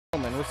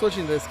We're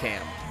switching to this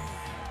cam.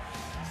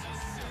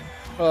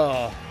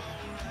 Oh,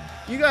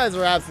 you guys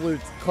are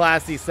absolute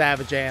classy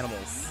savage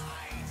animals.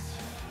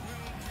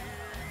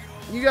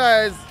 You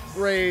guys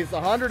raised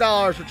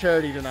 $100 for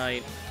charity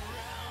tonight.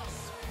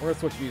 We're gonna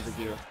switch music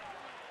here.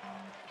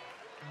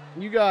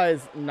 You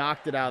guys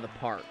knocked it out of the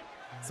park.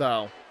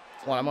 So,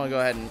 well, I'm gonna go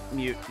ahead and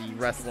mute the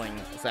wrestling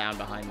sound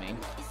behind me.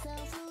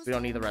 We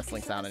don't need the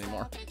wrestling sound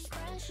anymore.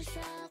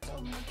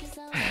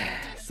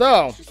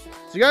 So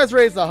you guys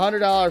raised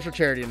 $100 for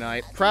charity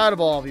tonight. Proud of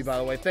all of you, by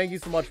the way. Thank you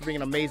so much for being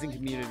an amazing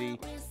community.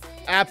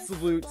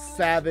 Absolute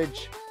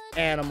savage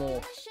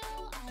animal.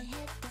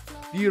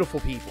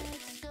 Beautiful people.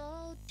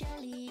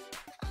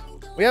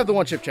 We have the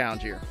one chip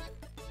challenge here.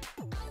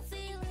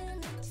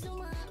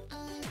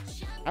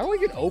 How do we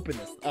can open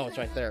this? Oh, it's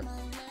right there. Do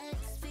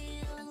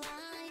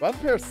I have a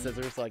pair of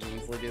scissors so I can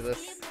easily do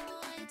this?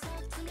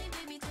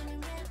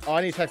 Oh,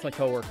 I need to text my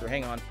coworker.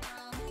 Hang on.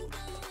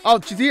 Oh,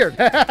 she's here.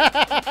 There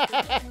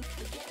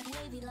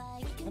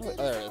it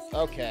is.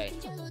 Okay.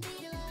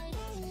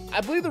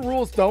 I believe the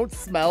rules don't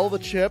smell the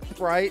chip,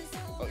 right?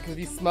 Because if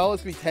you smell it,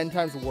 it's going to be 10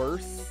 times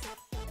worse.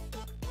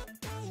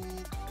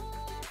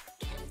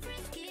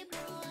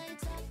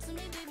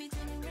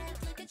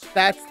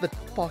 That's the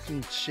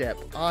fucking chip.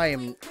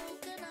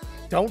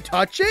 Don't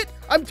touch it?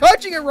 I'm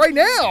touching it right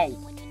now!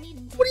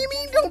 What do you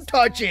mean, don't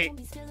touch it?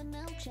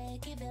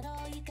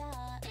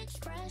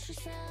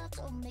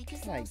 Oh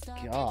my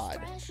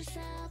god.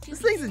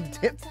 This thing's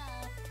intense.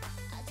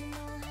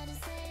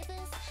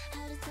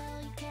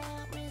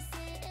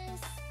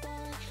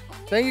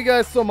 Thank you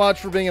guys so much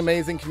for being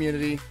amazing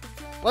community.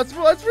 Let's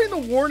read the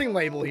warning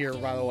label here,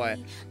 by the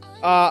way.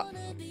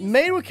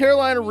 Made with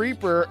Carolina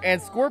Reaper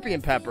and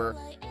Scorpion Pepper,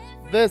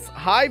 this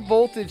high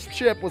voltage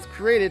chip was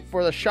created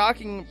for the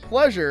shocking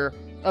pleasure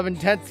of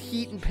intense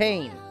heat and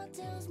pain.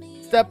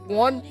 Step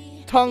 1,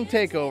 tongue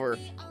takeover.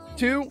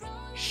 2,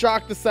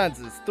 shock the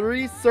senses.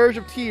 3, surge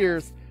of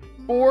tears.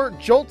 4,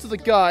 jolt to the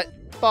gut.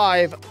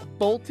 5,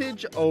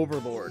 voltage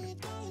overload.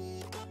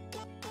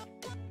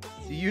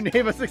 Do you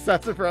name a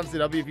successor for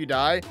MCW if you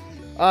die?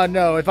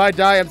 No. If I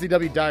die,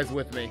 MCW dies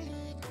with me.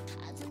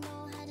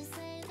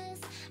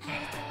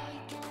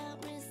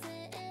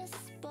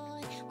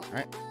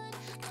 Alright.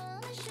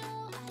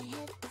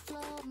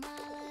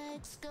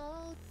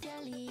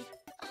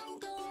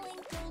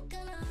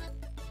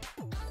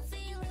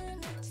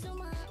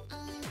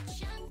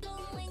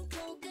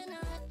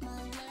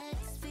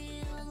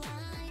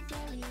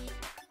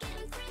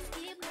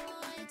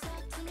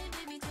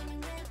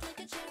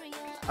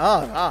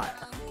 Oh, God.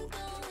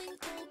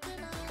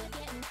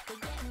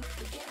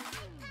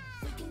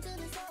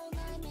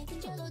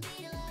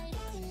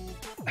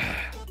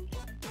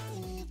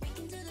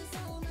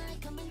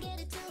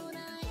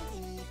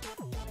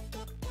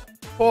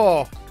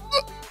 Oh.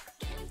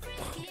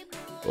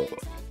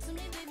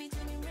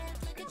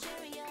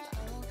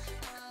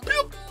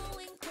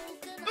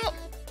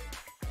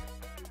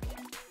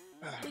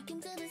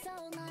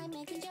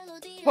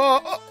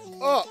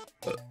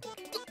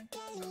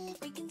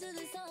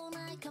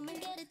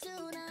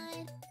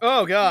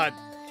 Oh, God.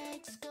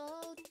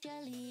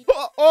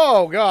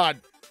 Oh,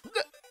 God.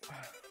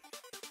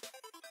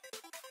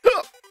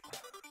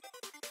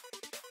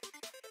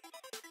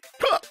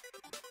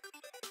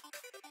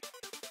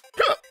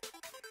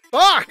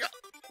 Fuck!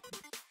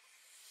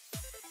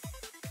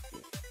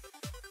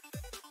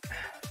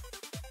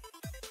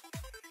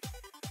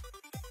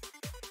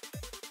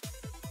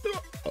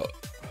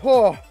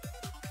 Oh.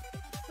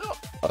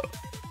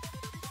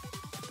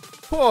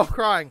 Oh,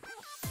 crying.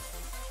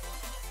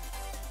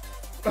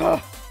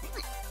 Ugh.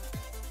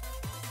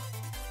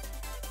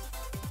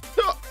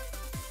 Woo.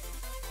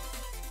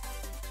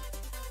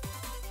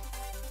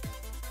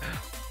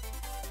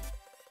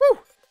 Woo.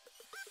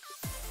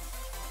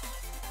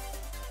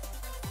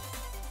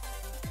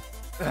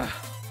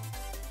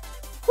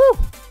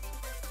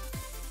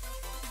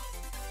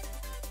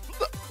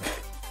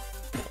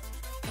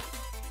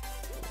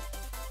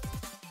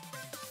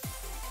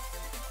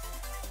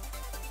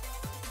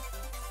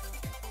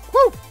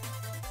 Woo.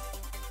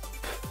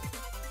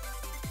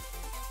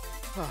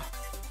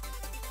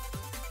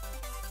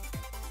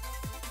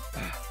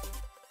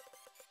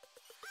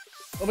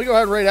 Let me go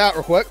ahead and rate out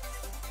real quick.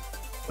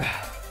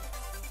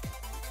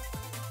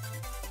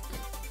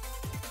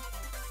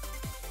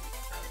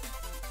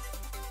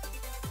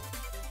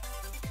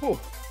 Whew.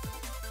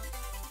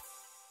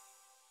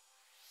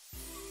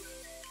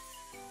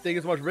 Thank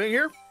you so much for being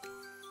here.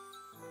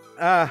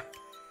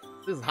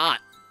 This is hot.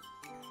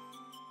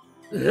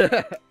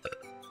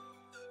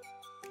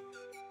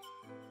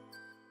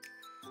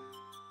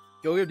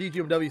 Go give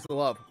DGMW some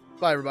love.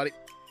 Bye, everybody.